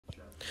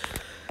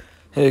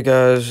Hey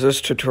guys, this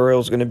tutorial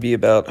is going to be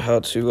about how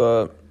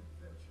to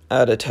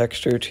add a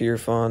texture to your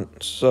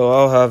font. So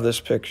I'll have this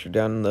picture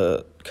down in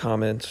the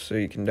comments so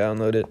you can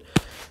download it.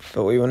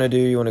 But what you want to do,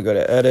 you want to go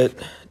to Edit,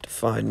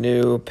 Define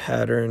New,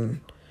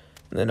 Pattern,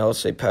 and then I'll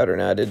say Pattern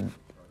Added.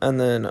 And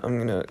then I'm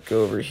going to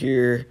go over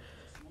here,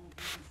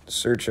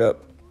 search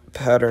up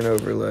Pattern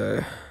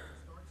Overlay.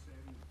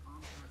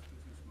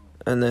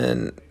 And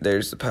then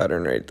there's the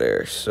pattern right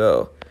there.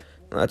 So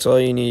that's all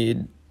you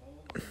need.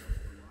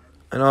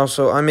 And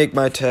also, I make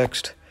my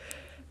text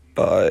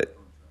by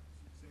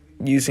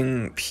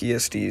using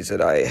PSDs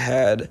that I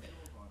had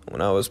when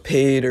I was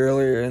paid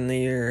earlier in the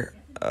year,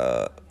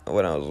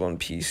 when I was on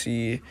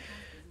PC.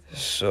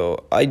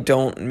 So I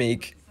don't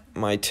make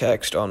my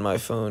text on my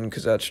phone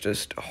because that's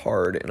just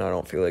hard and I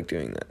don't feel like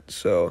doing that.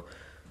 So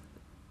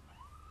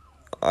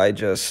I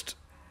just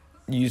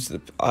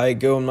I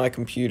go on my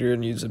computer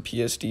and use the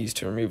PSDs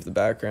to remove the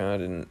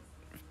background and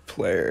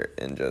player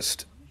and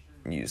just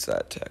use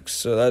that text.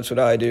 So that's what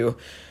I do.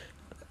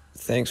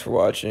 Thanks for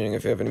watching.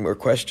 If you have any more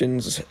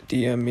questions,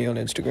 DM me on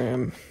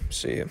Instagram.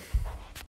 See you.